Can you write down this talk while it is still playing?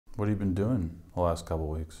What have you been doing the last couple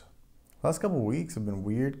weeks? Last couple of weeks have been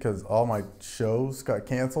weird because all my shows got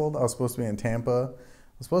canceled. I was supposed to be in Tampa.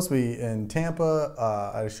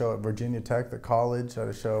 I had a show at Virginia Tech, the college. I had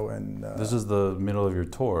a show in... This is the middle of your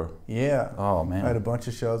tour. Yeah. Oh, man. I had a bunch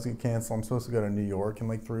of shows get canceled. I'm supposed to go to New York in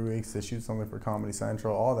like 3 weeks to shoot something for Comedy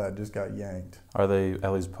Central. All that just got yanked. Are they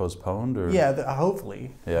at least postponed? Or? Yeah,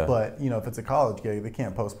 hopefully. Yeah. But, you know, if it's a college gig, they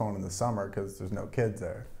can't postpone in the summer because there's no kids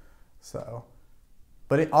there. So...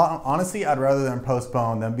 But honestly, I'd rather than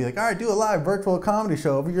postpone than be like, all right, do a live virtual comedy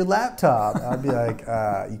show over your laptop. I'd be like,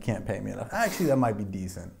 you can't pay me enough. Actually, that might be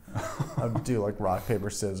decent. I'd do like rock, paper,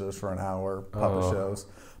 scissors for an hour, puppet shows.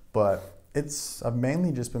 But I've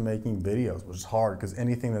mainly just been making videos, which is hard because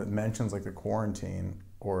anything that mentions like the quarantine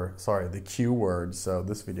or, sorry, the Q word, so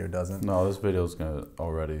this video doesn't. No, this video's going to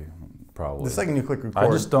already probably. The second you click record.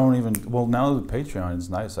 I just don't even, well, now that Patreon is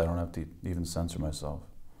nice, I don't have to even censor myself.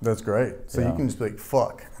 That's great. So you can just be like,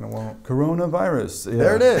 fuck, and it won't. Coronavirus. Yeah.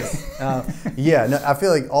 There it is. Yeah, no, I feel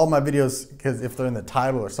like all my videos, because if they're in the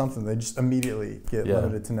title or something, they just immediately get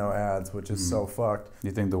limited to no ads, which is so fucked. You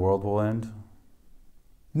think the world will end?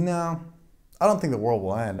 No, I don't think the world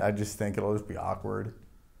will end. I just think it'll just be awkward.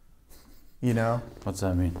 You know? What's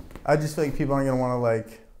that mean? I just feel like people aren't going to want to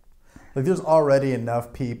like there's already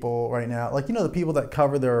enough people right now. Like, you know, the people that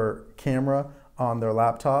cover their camera on their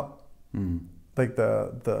laptop? Like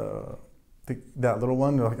that little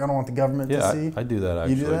one, they're like, I don't want the government to see. I do that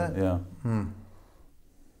actually. You do that? Yeah.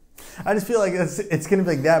 I just feel like it's going to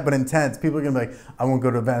be like that, but intense. People are going to be like, I won't go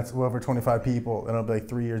to events with over 25 people, and it'll be like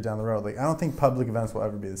 3 years down the road. Like, I don't think public events will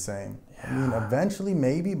ever be the same. Yeah. I mean, eventually,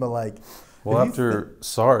 maybe, but like... Well, after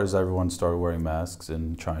SARS, everyone started wearing masks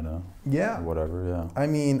in China. Yeah. Or whatever, yeah. I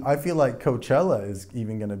mean, I feel like Coachella is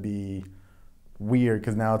even going to be weird,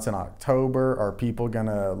 because now it's in October. Are people going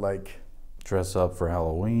to, like... dress up for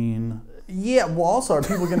Halloween? Yeah, well, also, are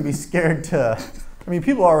people going to be scared to... I mean,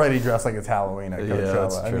 people already dress like it's Halloween at Coachella. Yeah,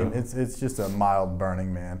 that's true. I mean, it's just a mild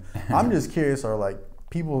Burning Man. I'm just curious, are like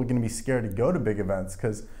people going to be scared to go to big events?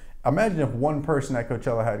 Because imagine if one person at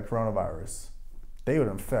Coachella had coronavirus, they would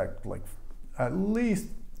infect like at least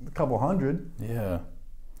a couple hundred. Yeah.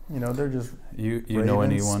 You know, they're just you know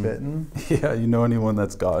anyone? Spitting. Yeah, you know anyone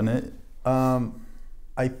that's gotten it?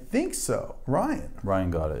 I think so. Ryan.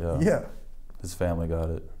 Ryan got it. Yeah. Yeah. His family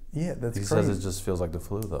got it. Yeah, that's he crazy. says it just feels like the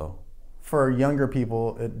flu, though. For younger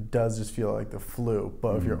people, it does just feel like the flu.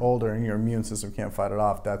 But if you're older and your immune system can't fight it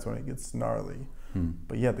off, that's when it gets gnarly.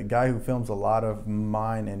 But yeah, the guy who films a lot of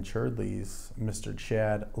mine and Churdley's, Mr.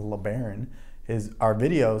 Chad LeBaron, our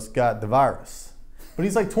videos got the virus. But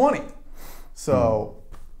he's like 20. So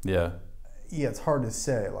yeah, it's hard to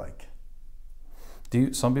say. Like,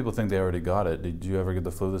 some people think they already got it. Did you ever get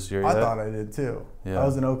the flu this year yet? I thought I did too. Yeah. I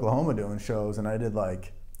was in Oklahoma doing shows, and I did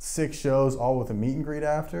like 6 shows, all with a meet and greet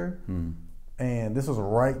after. And this was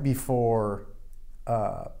right before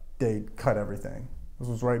they cut everything. This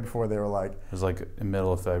was right before they were like... It was like in the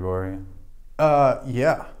middle of February?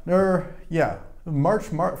 Yeah. March,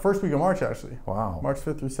 first week of March, actually. Wow. March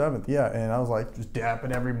 5th through 7th, yeah. And I was like just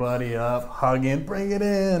dapping everybody up, hugging, bring it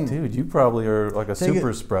in. Dude, you probably are like a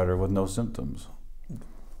super spreader with no symptoms.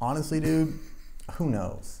 Honestly, dude, who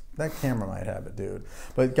knows? That camera might have it, dude.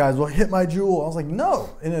 But guys, well, hit my jewel. I was like, no,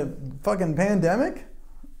 in a fucking pandemic?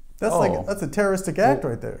 That's a terroristic act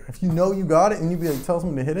right there. If you know you got it and you be like, tell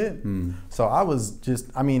someone to hit it. So I was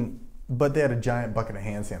just, but they had a giant bucket of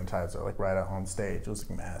hand sanitizer like right out on stage. It was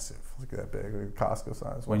like massive, like that big, like Costco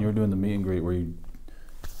size. When you were doing the meet and greet, were you?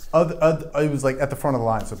 It was like at the front of the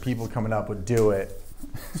line, so people coming up would do it.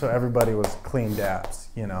 So everybody was clean daps,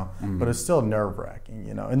 you know. But it's still nerve wracking,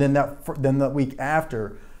 you know. And then the week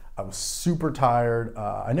after, I was super tired.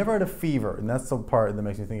 I never had a fever, and that's the part that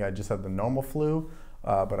makes me think I just had the normal flu.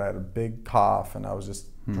 But I had a big cough, and I was just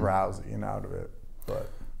drowsy and out of it. But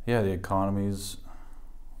yeah, the economy's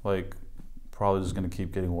like probably just going to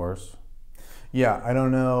keep getting worse. Yeah, I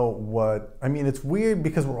don't know what... I mean, it's weird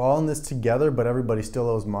because we're all in this together, but everybody still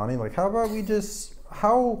owes money. Like, how about we just...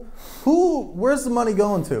 Where's the money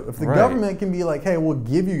going to? If the government can be like, hey, we'll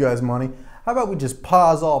give you guys money, how about we just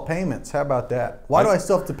pause all payments? How about that? Why do I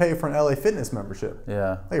still have to pay for an LA Fitness membership?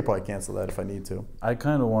 Yeah. I could probably cancel that if I need to. I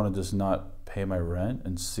kind of want to just not pay my rent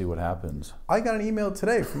and see what happens. I got an email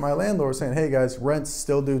today from my landlord saying, hey guys, rent's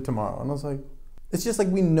still due tomorrow. And I was like, it's just like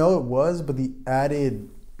we know it was, but the added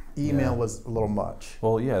email was a little much.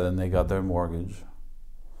 Well, yeah, then they got their mortgage.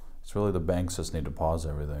 It's really the banks just need to pause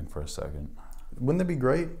everything for a second. Wouldn't that be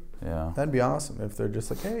great? Yeah. That'd be awesome if they're just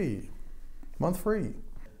like, hey, month free.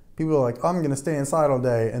 People are like, I'm going to stay inside all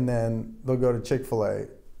day, and then they'll go to Chick-fil-A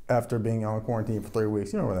after being on quarantine for 3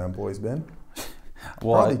 weeks. You know where that employee's been.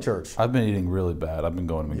 Well, Probably church. I've been eating really bad. I've been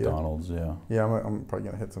going to McDonald's. Yeah. Yeah, I'm probably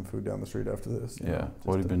gonna hit some food down the street after this. you Yeah. know,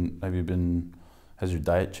 What just have you been? Have you been? Has your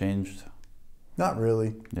diet changed? Not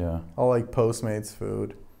really. Yeah. I'll like Postmates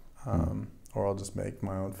food, or I'll just make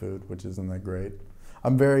my own food, which isn't that great.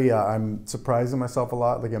 I'm surprising myself a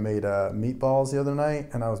lot. Like I made meatballs the other night,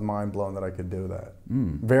 and I was mind blown that I could do that.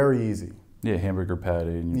 Very easy. Yeah, hamburger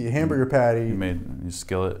patty. And Hamburger patty, You made you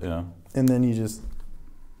skillet. Yeah. and then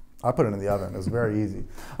I put it in the oven. It was very easy.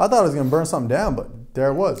 I thought I was gonna burn something down, but there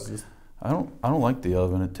it was. Just I don't like the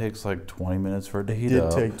oven. It takes like 20 minutes for it to heat did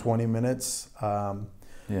up. take 20 minutes.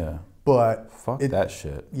 Yeah. But Fuck that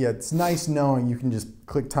shit. yeah, it's nice knowing you can just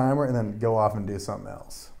click timer and then go off and do something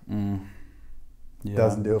else. Yeah,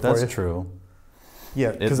 Doesn't do it for you. That's true.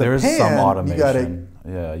 Yeah, because There is some automation.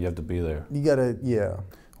 You Yeah, you have to be there. gotta, yeah.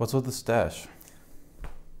 What's with the stash?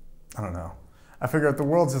 I don't know. I figure if the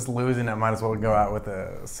world's just losing, I might as well go out with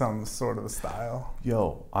some sort of a style.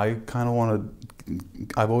 Yo, I kind of want to.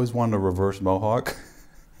 I've always wanted a reverse mohawk.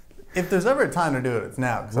 If there's ever a time to do it, it's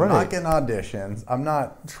now. Because I'm Right. not getting auditions. I'm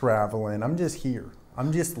not traveling. I'm just here.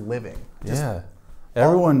 I'm just living. Yeah.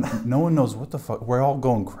 Everyone, no one knows what the fuck. We're all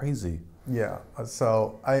going crazy. Yeah.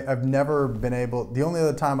 So I've never been able. The only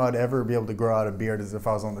other time I'd ever be able to grow out a beard is if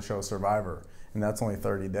I was on the show Survivor, and that's only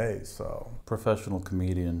 30 days. So Professional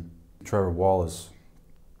comedian Trevor Wallace.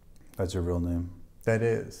 That's your real name. that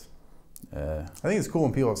is. Yeah. I think it's cool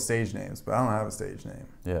when people have stage names, but I don't have a stage name.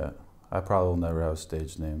 Yeah. I probably will never have a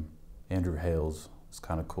stage name. Andrew Hales. It's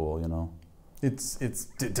kind of cool, you know. It's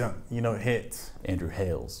you know, it hits. Andrew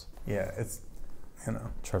Hales. Yeah, it's, you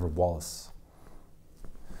know. Trevor Wallace.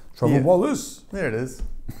 Yeah. Wallace. There it is.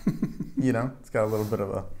 You know, it's got a little bit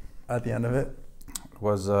of a at the end of it.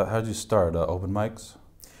 How'd you start? Open mics?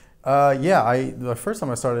 Yeah, the first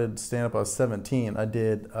time I started stand up, I was 17. I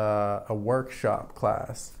did a workshop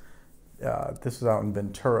class. This was out in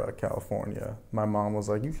Ventura, California. My mom was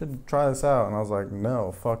like, "You should try this out," and I was like,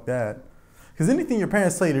 "No, fuck that." Because anything your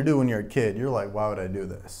parents tell you to do when you're a kid, you're like, "Why would I do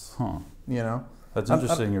this?" Huh. You know. That's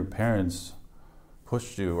interesting. Your parents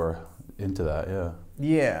pushed you or into that, yeah.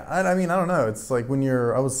 Yeah, I mean, I don't know. It's like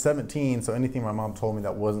I was 17, so anything my mom told me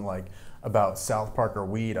that wasn't like about South Park or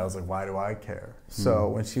weed, I was like, why do I care? So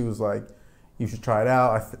when she was like, you should try it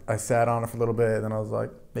out, I sat on it for a little bit, and then I was like,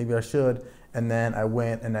 maybe I should. And then I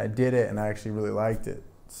went and I did it, and I actually really liked it.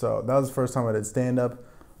 So that was the first time I did stand-up. It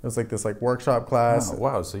was like this like workshop class. Oh,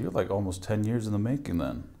 wow, so you're like almost 10 years in the making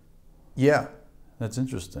then. Yeah. That's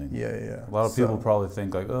interesting. Yeah. A lot of people probably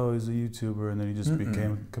think like, oh, he's a YouTuber, and then he just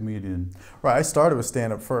became a comedian. Right, I started with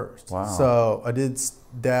stand-up first. Wow. So I did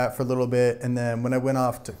that for a little bit, and then when I went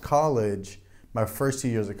off to college, my first 2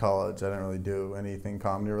 years of college, I didn't really do anything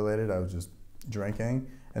comedy related. I was just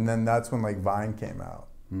drinking, and then that's when like Vine came out,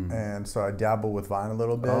 and so I dabbled with Vine a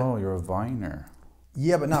little bit. Oh, you're a Viner.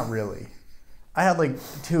 Yeah, but not really. I had like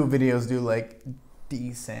 2 videos do like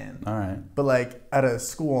decent. All right. But like at a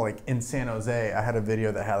school like in San Jose, I had a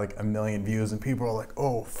video that had like 1 million views, and people were like,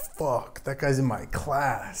 "Oh fuck, that guy's in my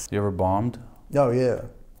class." You ever bombed? Oh yeah.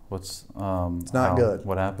 It's not good.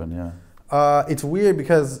 What happened? Yeah. It's weird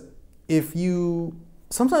because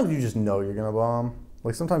sometimes you just know you're gonna bomb.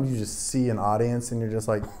 Like sometimes you just see an audience and you're just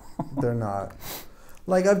like, they're not.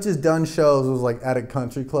 Like I've just done shows. It was like at a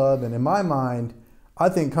country club, and in my mind, I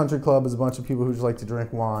think country club is a bunch of people who just like to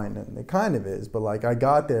drink wine, and it kind of is. But like I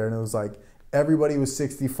got there and it was like everybody was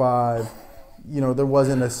 65. You know, there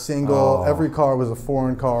wasn't a single. Every car was a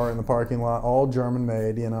foreign car in the parking lot, all German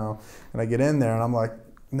made. You know, and I get in there and I'm like,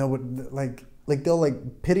 no, but like they'll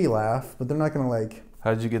like pity laugh, but they're not gonna like.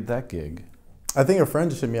 How did you get that gig? I think a friend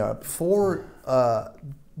just hit me up. Before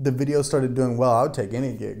the video started doing well, I would take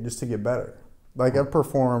any gig just to get better. Like I've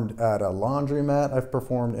performed at a laundromat. I've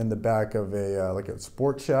performed in the back of a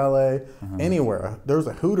sports chalet. Anywhere. There was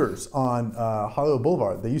a Hooters on Hollywood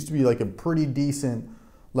Boulevard. They used to be like a pretty decent,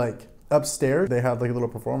 like upstairs. They had like a little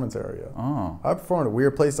performance area. Oh. I performed at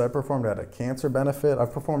weird places. I performed at a cancer benefit. I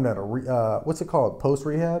performed at a what's it called? Post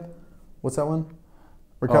rehab. What's that one?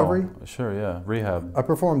 Recovery. Oh, sure. Yeah. Rehab. I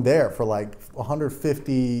performed there for like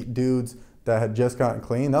 150 dudes that had just gotten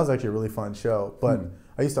clean. That was actually a really fun show. But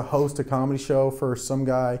I used to host a comedy show for some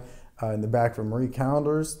guy in the back of Marie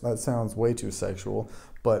Callender's. That sounds way too sexual.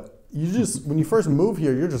 But you just, when you first move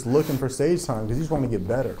here, you're just looking for stage time because you just want to get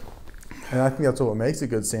better. And I think that's what makes a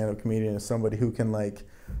good stand-up comedian is somebody who can like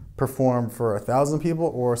perform for 1,000 people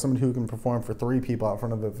or somebody who can perform for 3 people out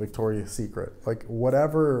front of the Victoria's Secret. Like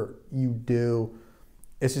whatever you do,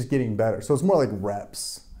 it's just getting better. So it's more like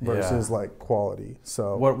reps versus like quality.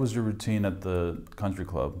 So what was your routine at the country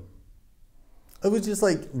club? It was just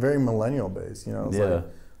like very millennial based, you know. It was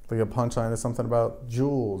like a punchline is something about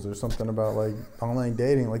jewels or something about like online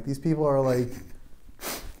dating. Like these people are like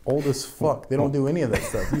old as fuck. They don't do any of that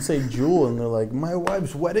stuff. You say jewel and they're like, my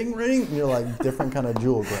wife's wedding ring, and you're like, different kind of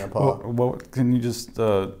jewel, grandpa. Well, can you just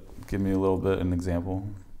give me a little bit an example?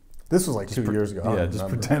 This was like 2 years ago. Yeah, just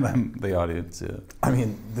pretend I'm the audience. Yeah. I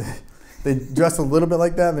mean, they dressed a little bit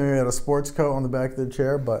like that. They had a sports coat on the back of their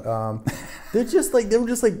chair, but they were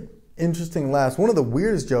just like interesting laughs. One of the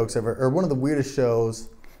weirdest jokes ever, or one of the weirdest shows.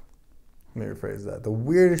 Let me rephrase that. The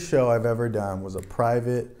weirdest show I've ever done was a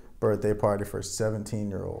private birthday party for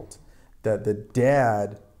 17-year-olds that the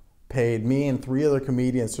dad paid me and 3 other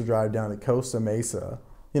comedians to drive down to Costa Mesa.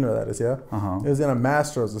 You know what that is, yeah? It was in a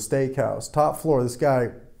Mastro's, a steakhouse, top floor. This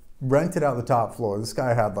guy rented out the top floor. This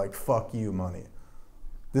guy had like fuck you money.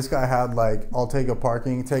 This guy had like, I'll take a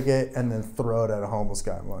parking ticket and then throw it at a homeless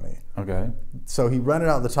guy money. Okay. So he rented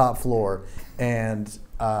out the top floor, and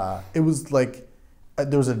it was like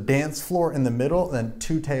there was a dance floor in the middle and then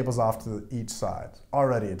 2 tables off to each side.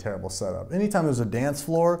 Already a terrible setup. Anytime there's a dance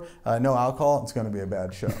floor, no alcohol, it's going to be a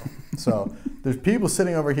bad show. So there's people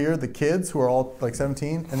sitting over here, the kids who are all like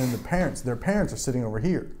 17, and then the parents. Their parents are sitting over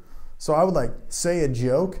here. So I would like say a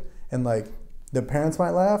joke and like the parents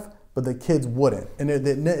might laugh, but the kids wouldn't. And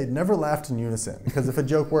it never laughed in unison, because if a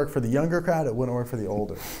joke worked for the younger crowd, it wouldn't work for the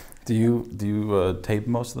older. Do you tape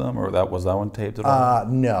most of them, or was that one taped at all?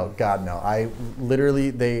 No, God no.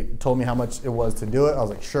 They told me how much it was to do it. I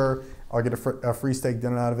was like, sure, I'll get a free steak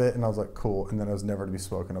dinner out of it, and I was like, cool. And then it was never to be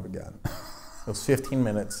spoken of again. It was 15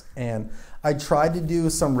 minutes, and I tried to do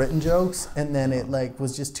some written jokes, and then it like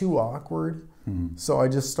was just too awkward. So I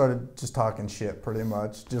just started just talking shit, pretty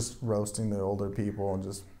much, just roasting the older people, and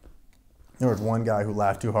just there was one guy who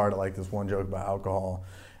laughed too hard at like this one joke about alcohol.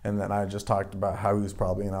 And then I just talked about how he was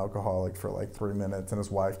probably an alcoholic for like 3 minutes, and his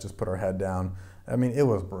wife just put her head down. I mean, it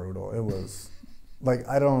was brutal. It was like,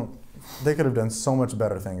 they could have done so much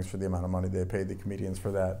better things for the amount of money they paid the comedians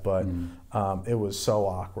for that, but it was so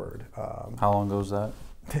awkward. How long ago was that?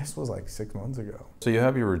 This was like 6 months ago. So you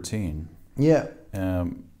have your routine. Yeah.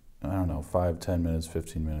 I don't know, 5, 10 minutes,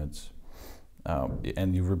 15 minutes.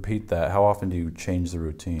 And you repeat that. How often do you change the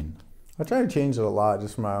routine? I try to change it a lot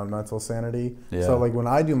just for my own mental sanity. Yeah. So like when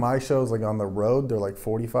I do my shows like on the road, they're like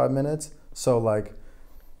 45 minutes. So like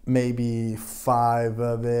maybe 5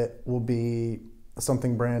 of it will be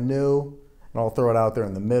something brand new, and I'll throw it out there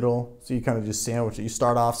in the middle. So you kind of just sandwich it. You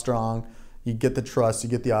start off strong, you get the trust, you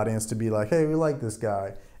get the audience to be like, hey, we like this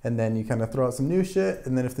guy. And then you kind of throw out some new shit,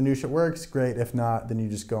 and then if the new shit works, great. If not, then you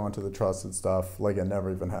just go onto the trusted stuff like it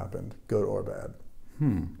never even happened, good or bad.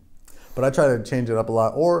 But I try to change it up a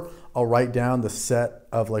lot, or I'll write down the set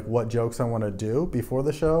of like what jokes I want to do before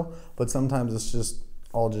the show. But sometimes it's just,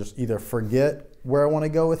 I'll just either forget where I want to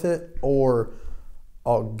go with it, or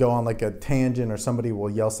I'll go on like a tangent, or somebody will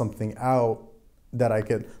yell something out that I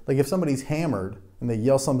could, like if somebody's hammered and they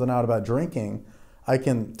yell something out about drinking, I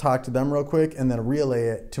can talk to them real quick and then relay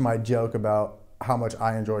it to my joke about how much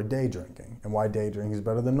I enjoy day drinking and why day drinking is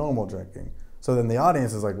better than normal drinking. So then the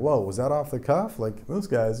audience is like, whoa, was that off the cuff? Like, those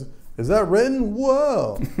guys, is that written?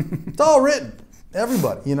 Whoa. It's all written.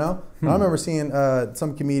 Everybody, you know? I remember seeing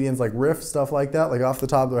some comedians like riff stuff like that, like off the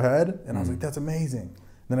top of their head, and I was like, that's amazing.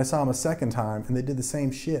 And then I saw them a second time, and they did the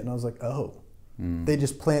same shit, and I was like, oh. They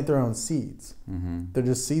just plant their own seeds. They're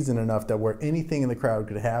just seasoned enough that where anything in the crowd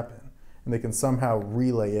could happen, and they can somehow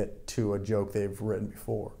relay it to a joke they've written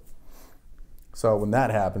before. So when that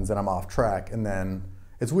happens, then I'm off track, and then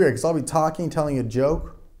it's weird, because I'll be talking, telling a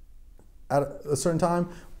joke at a certain time,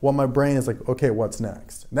 while my brain is like, okay, what's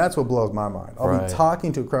next? And that's what blows my mind. I'll be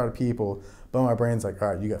talking to a crowd of people, but my brain's like,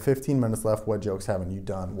 all right, you got 15 minutes left, what jokes haven't you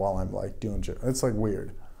done, while I'm like doing jokes? It's like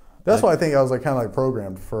weird. That's why I think I was like kind of like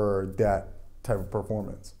programmed for that type of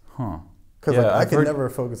performance. Because like, I could never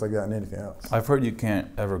focus like that on anything else. I've heard you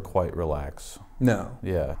can't ever quite relax. No.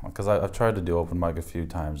 Yeah, because I've tried to do open mic a few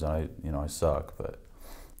times, and I suck, but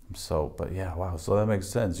yeah, wow. So that makes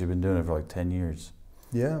sense. You've been doing it for like 10 years.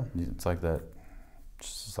 Yeah. It's like that.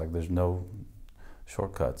 It's like there's no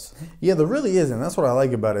shortcuts. Yeah, there really isn't. That's what I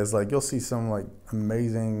like about it, is like you'll see some like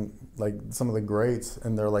amazing, like some of the greats,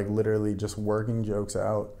 and they're like literally just working jokes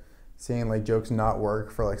out, seeing like jokes not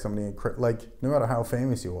work for like somebody, like no matter how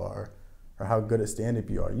famous you are or how good at stand-up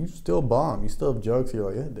you are, you still bomb. You still have jokes,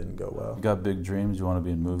 you're like, it didn't go well. You got big dreams, you want to be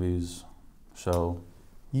in movies, show?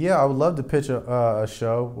 Yeah, I would love to pitch a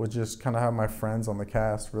show with just kind of have my friends on the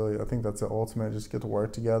cast, really. I think that's the ultimate, just get to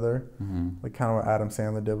work together. Like kind of what Adam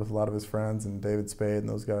Sandler did with a lot of his friends, and David Spade and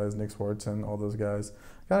those guys, Nick Swartzen, all those guys.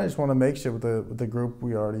 Kind of just want to make shit with the group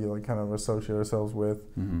we already like kind of associate ourselves with.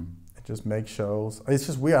 And just make shows. It's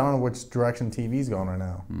just weird. I don't know which direction TV's going right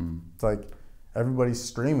now. It's like everybody's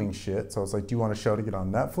streaming shit. So it's like, do you want a show to get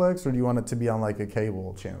on Netflix or do you want it to be on like a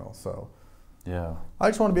cable channel? So Yeah. I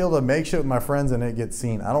just want to be able to make shit with my friends and it gets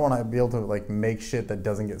seen. I don't want to be able to like make shit that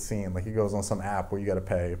doesn't get seen. Like it goes on some app where you got to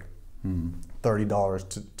pay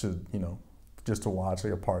 $30 to you know, just to watch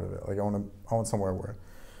like a part of it. Like I want somewhere where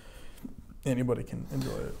anybody can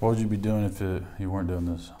enjoy it. What would you be doing if you weren't doing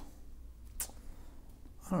this?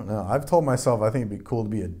 I don't know. I've told myself I think it'd be cool to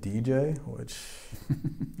be a DJ, which,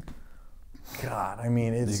 God, I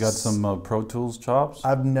mean, it's. You got some Pro Tools chops?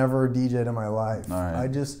 I've never DJed in my life. All right. I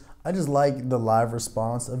just like the live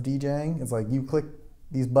response of DJing. It's like you click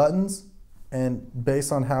these buttons, and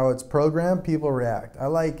based on how it's programmed, people react. I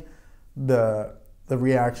like the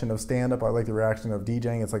reaction of stand up. I like the reaction of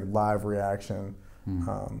DJing. It's like live reaction.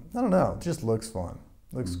 I don't know. It just looks fun.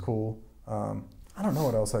 Looks cool. I don't know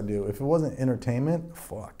what else I'd do. If it wasn't entertainment,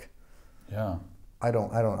 fuck. Yeah.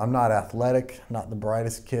 I'm not athletic, not the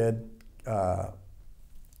brightest kid. I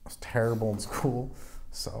was terrible in school.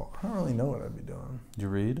 So I don't really know what I'd be doing. You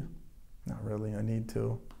read? Not really. I need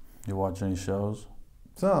to. You watch any shows?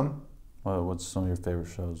 Some. What's some of your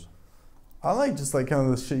favorite shows? I like just like kind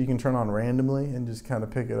of the shit you can turn on randomly and just kind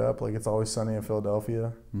of pick it up. Like It's Always Sunny in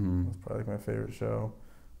Philadelphia. That's probably my favorite show.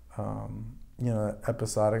 You know,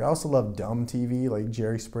 episodic. I also love dumb TV like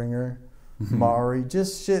Jerry Springer, Maury.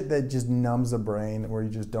 Just shit that just numbs the brain where you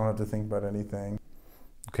just don't have to think about anything.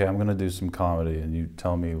 Okay, I'm gonna do some comedy and you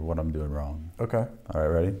tell me what I'm doing wrong. Okay. All right,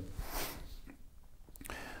 ready?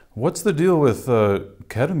 What's the deal with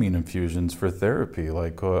ketamine infusions for therapy?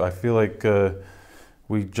 Like, I feel like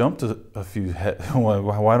we jumped a few.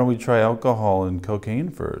 Why don't we try alcohol and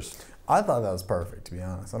cocaine first? I thought that was perfect, to be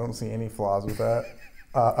honest. I don't see any flaws with that,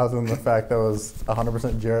 other than the fact that it was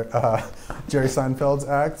 100% Jerry Seinfeld's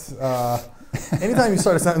act. Anytime you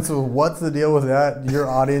start a sentence with "What's the deal with that?" your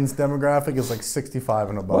audience demographic is like 65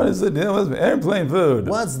 and above. What is the deal with airplane food?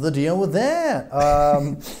 What's the deal with that?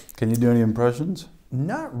 Can you do any impressions?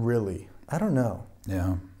 Not really. I don't know.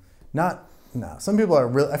 Yeah. No. Some people are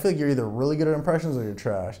really. I feel like you're either really good at impressions or you're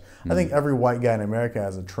trash. I think every white guy in America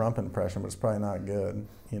has a Trump impression, but it's probably not good.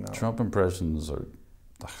 You know. Trump impressions are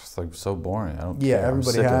it's like so boring. I don't. Yeah, care.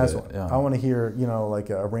 everybody has one. Yeah. I want to hear, you know, like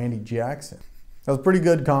a Randy Jackson. That was pretty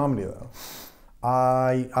good comedy though.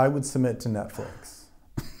 I would submit to Netflix.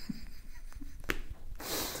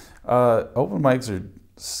 Open mics are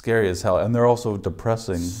scary as hell, and they're also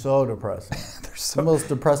depressing. So depressing. They're The most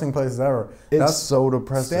depressing places ever. It's so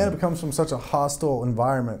depressing. Stand-up comes from such a hostile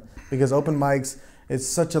environment because open mics, it's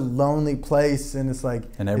such a lonely place, and it's like.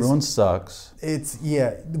 And everyone sucks.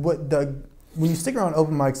 When you stick around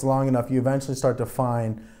open mics long enough, you eventually start to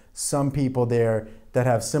find some people there that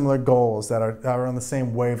have similar goals, that are on the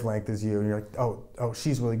same wavelength as you. And you're like, oh,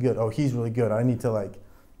 she's really good. Oh, he's really good. I need to like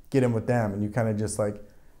get in with them. And you kind of just like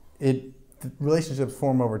relationships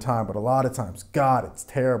form over time, but a lot of times, God, it's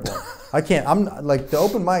terrible. I'm like the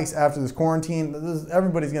open mics after this quarantine,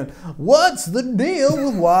 everybody's going, what's the deal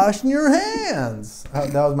with washing your hands?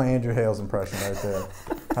 That was my Andrew Hales impression right there.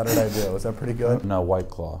 How did I do? Was that pretty good? No, White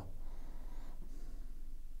Claw.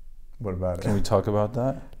 What about it? Can we talk about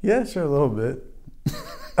that? Yeah, sure, a little bit.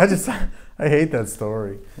 I hate that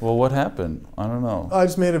story. Well, what happened? I don't know. I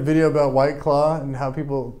just made a video about White Claw and how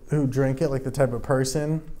people who drink it, like the type of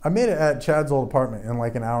person. I made it at Chad's old apartment in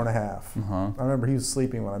like an hour and a half. I remember he was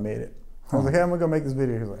sleeping when I made it. I was like, hey, I'm gonna go make this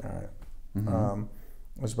video. He was like, all right.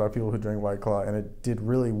 It's about people who drink White Claw, and it did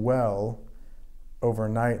really well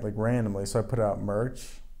overnight, like randomly. So I put out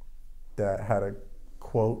merch that had a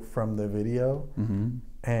quote from the video,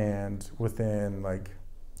 and within like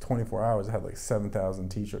 24 hours, I had like 7,000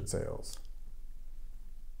 t-shirt sales.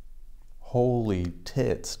 Holy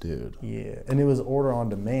tits, dude. Yeah, and it was order on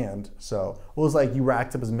demand, so it was like you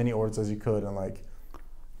racked up as many orders as you could in like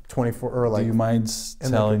 24 or like. Do you mind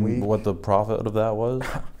telling week. what the profit of that was?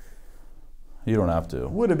 You don't have to.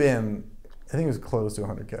 Would have been, I think it was close to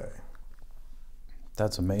 100K.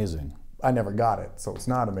 That's amazing. I never got it, so it's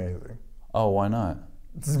not amazing. Oh, why not?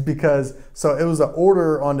 It's because so it was an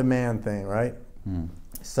order on demand thing, right?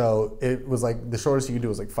 So it was like the shortest you could do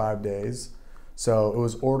was like 5 days. So it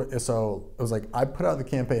was like I put out the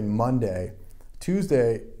campaign Monday,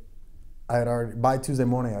 Tuesday, by Tuesday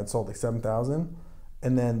morning I had sold like 7,000,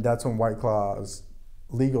 and then that's when White Claw's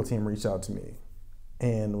legal team reached out to me,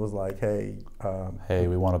 and was like, hey,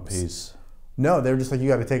 we want a piece. No, they were just like, you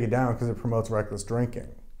got to take it down because it promotes reckless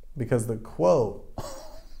drinking. Because the quote,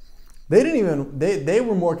 they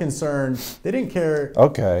were more concerned. They didn't care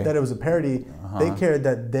that it was a parody. They cared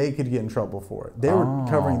that they could get in trouble for it. They were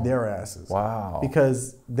covering their asses. Wow.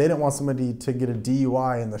 Because they didn't want somebody to get a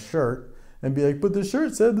DUI in the shirt. and be like, but the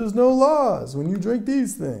shirt said there's no laws when you drink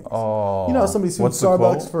these things. Oh. You know how somebody sued What's the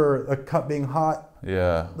Starbucks quote? for a cup being hot?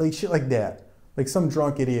 Yeah. Like shit like that. Like some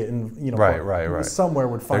drunk idiot and Right. somewhere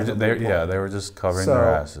would find a loophole. Yeah, they were just covering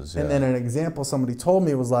their asses. Yeah. And then an example somebody told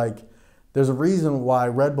me was like, there's a reason why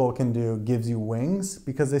Red Bull gives you wings,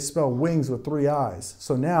 because they spell wings with 3 I's.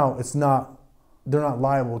 So now they're not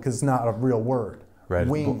liable because it's not a real word.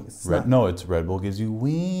 Wings. It's Red Bull gives you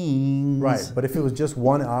wings. Right, but if it was just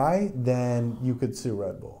 1 I, then you could sue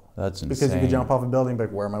Red Bull. That's insane. Because you could jump off a building and be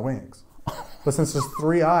like, where are my wings? But since there's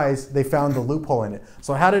 3 I's, they found the loophole in it.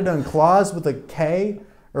 So had it done claws with a K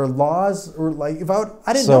or laws, or like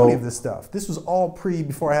I didn't know any of this stuff. This was all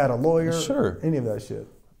before I had a lawyer. Sure. Any of that shit.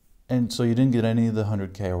 And so you didn't get any of the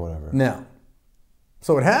 100K or whatever. No.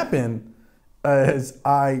 So what happened is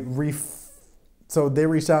so they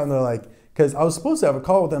reached out and they're like, because I was supposed to have a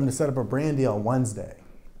call with them to set up a brand deal on Wednesday,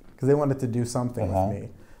 because they wanted to do something with me.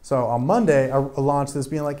 So on Monday, I launched this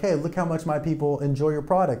being like, hey, look how much my people enjoy your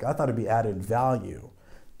product. I thought it'd be added value.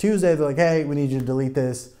 Tuesday, they're like, hey, we need you to delete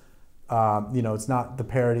this. It's not the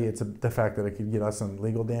parody, it's the fact that it could get us some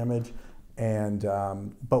legal damage. And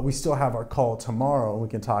but we still have our call tomorrow, and we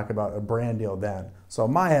can talk about a brand deal then. So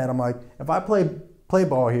in my head, I'm like, if I play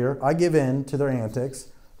ball here, I give in to their antics,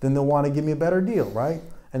 then they'll want to give me a better deal, right?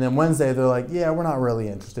 And then Wednesday, they're like, yeah, we're not really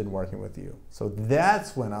interested in working with you. So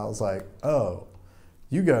that's when I was like, oh,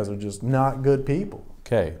 you guys are just not good people.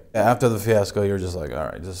 Okay. After the fiasco, you're just like, all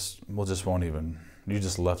right, won't even. You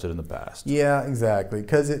just left it in the past. Yeah, exactly.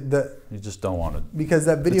 Because you just don't want to. Because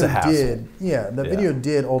that video video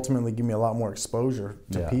did ultimately give me a lot more exposure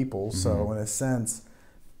to people. Mm-hmm. So in a sense,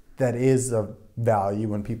 that is of value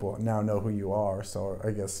when people now know who you are. So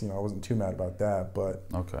I guess I wasn't too mad about that. But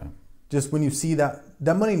okay. Just when you see that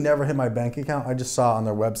money never hit my bank account. I just saw on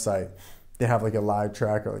their website they have like a live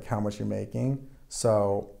tracker, like how much you're making.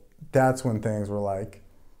 So that's when things were like,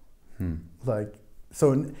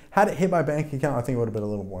 so had it hit my bank account, I think it would have been a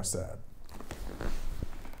little more sad.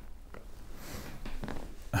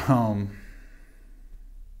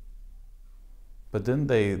 But didn't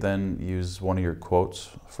they then use one of your quotes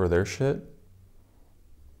for their shit?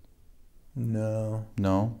 No.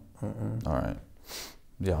 No? All right.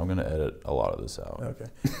 Yeah, I'm going to edit a lot of this out. Okay.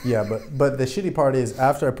 Yeah, but the shitty part is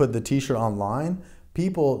after I put the t-shirt online,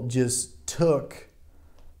 people just took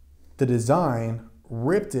the design,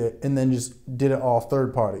 ripped it, and then just did it all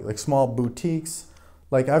third party, like small boutiques.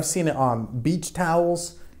 Like I've seen it on beach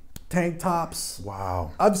towels, tank tops.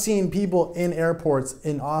 Wow. I've seen people in airports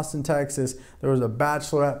in Austin, Texas. There was a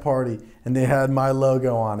bachelorette party and they had my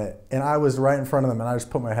logo on it. And I was right in front of them and I just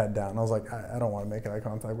put my head down. And I was like, I don't want to make eye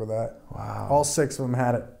contact with that. Wow. All 6 of them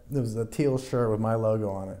had it. There was a teal shirt with my logo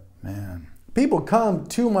on it. Man. People come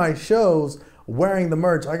to my shows wearing the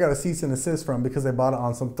merch I got a cease and desist from because they bought it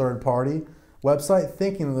on some third party website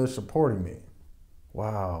thinking that they're supporting me.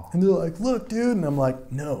 Wow. And they're like, look, dude. And I'm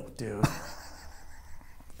like, no, dude.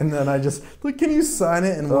 And then I just, like, can you sign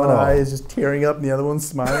it? And one eye is just tearing up and the other one's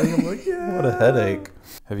smiling. I'm like, yeah. What a headache.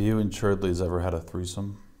 Have you and Churdley's ever had a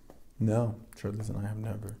threesome? No, Churdley's and I have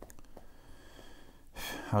never.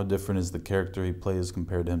 How different is the character he plays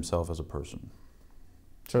compared to himself as a person?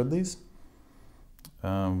 Churdley's?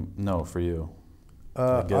 No, for you.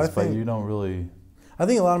 I guess, but you don't really... I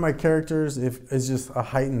think a lot of my characters is just a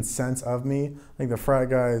heightened sense of me. Like the frat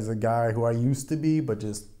guy is a guy who I used to be, but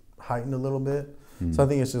just heightened a little bit. So I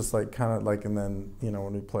think it's just like kind of like, and then,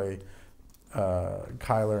 when we play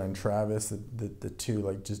Kyler and Travis, the two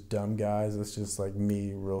like just dumb guys, it's just like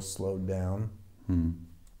me real slowed down.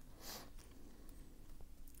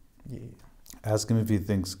 Yeah. Ask him if he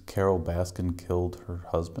thinks Carol Baskin killed her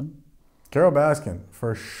husband. Carol Baskin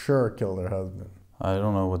for sure killed her husband. I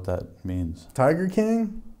don't know what that means. Tiger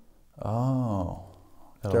King? Oh.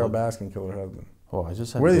 Carol Baskin killed her husband. Oh, I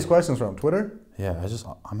just had Where are these questions from? Twitter? Yeah,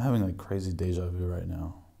 I'm having like crazy deja vu right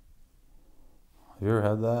now. Have you ever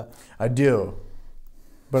had that? I do.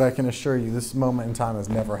 But I can assure you this moment in time has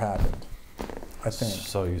never happened. I think.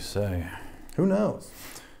 So you say. Who knows?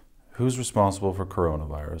 Who's responsible for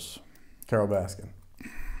coronavirus? Carol Baskin.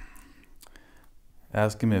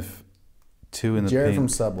 Ask him if 2 in the Jared pink. from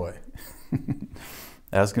Subway.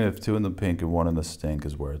 Ask him if 2 in the pink and 1 in the stink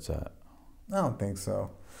is where it's at. I don't think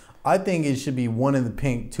so. I think it should be 1 in the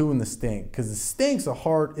pink, 2 in the stink, because the stink's a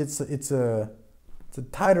hard. It's a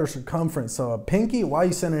tighter circumference. So a pinky, why are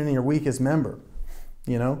you sending it in your weakest member?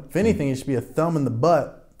 If anything, it should be a thumb in the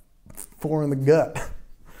butt, 4 in the gut.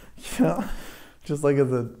 Just like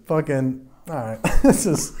it's a fucking. All right, this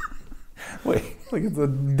is. Wait, like it's a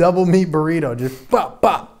double meat burrito, just pop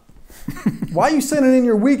pop. Why are you sending in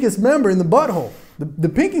your weakest member in the butthole? The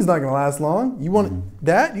pinky's not gonna last long. You want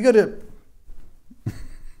that? You gotta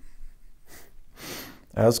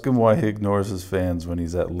Ask him why he ignores his fans when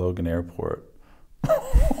he's at Logan Airport.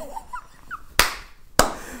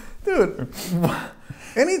 Dude,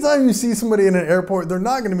 anytime you see somebody in an airport, they're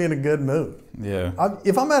not going to be in a good mood. Yeah.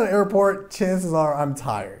 If I'm at an airport, chances are I'm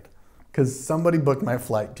tired because somebody booked my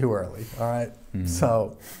flight too early. All right.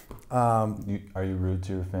 So, Are you rude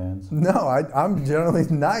to your fans? no, I'm generally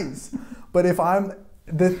nice. But if I'm,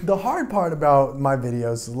 the hard part about my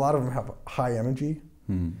videos is a lot of them have high energy.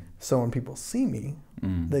 So when people see me,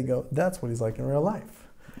 they go, that's what he's like in real life.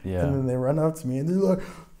 Yeah. And then they run up to me and they're like,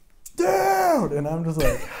 dude! And I'm just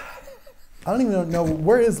like, I don't even know,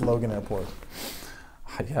 where is Logan Airport?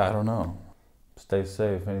 Yeah, I don't know. Stay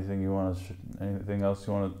safe. Anything else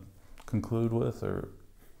you want to conclude with, or?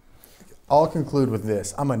 I'll conclude with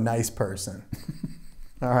this. I'm a nice person.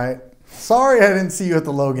 All right? Sorry I didn't see you at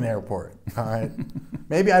the Logan Airport. All right?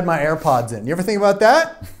 Maybe I had my AirPods in. You ever think about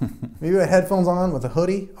that? Maybe I had headphones on with a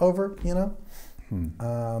hoodie over, you know?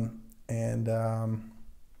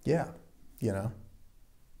 Yeah, you know.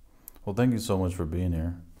 Well, thank you so much for being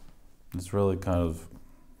here. It's really kind of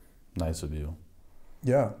nice of you.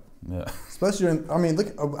 Yeah. Yeah. Especially, I mean, look,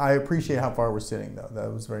 I appreciate how far we're sitting, though.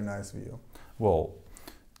 That was very nice of you. Well,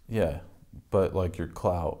 yeah, but like your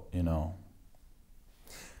clout, you know.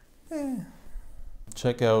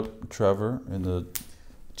 Check out Trevor in the...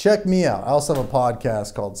 Check me out. I also have a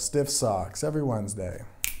podcast called Stiff Socks every Wednesday.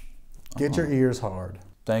 Get your ears hard.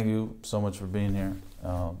 Thank you so much for being here,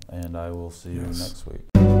 and I will see you next week.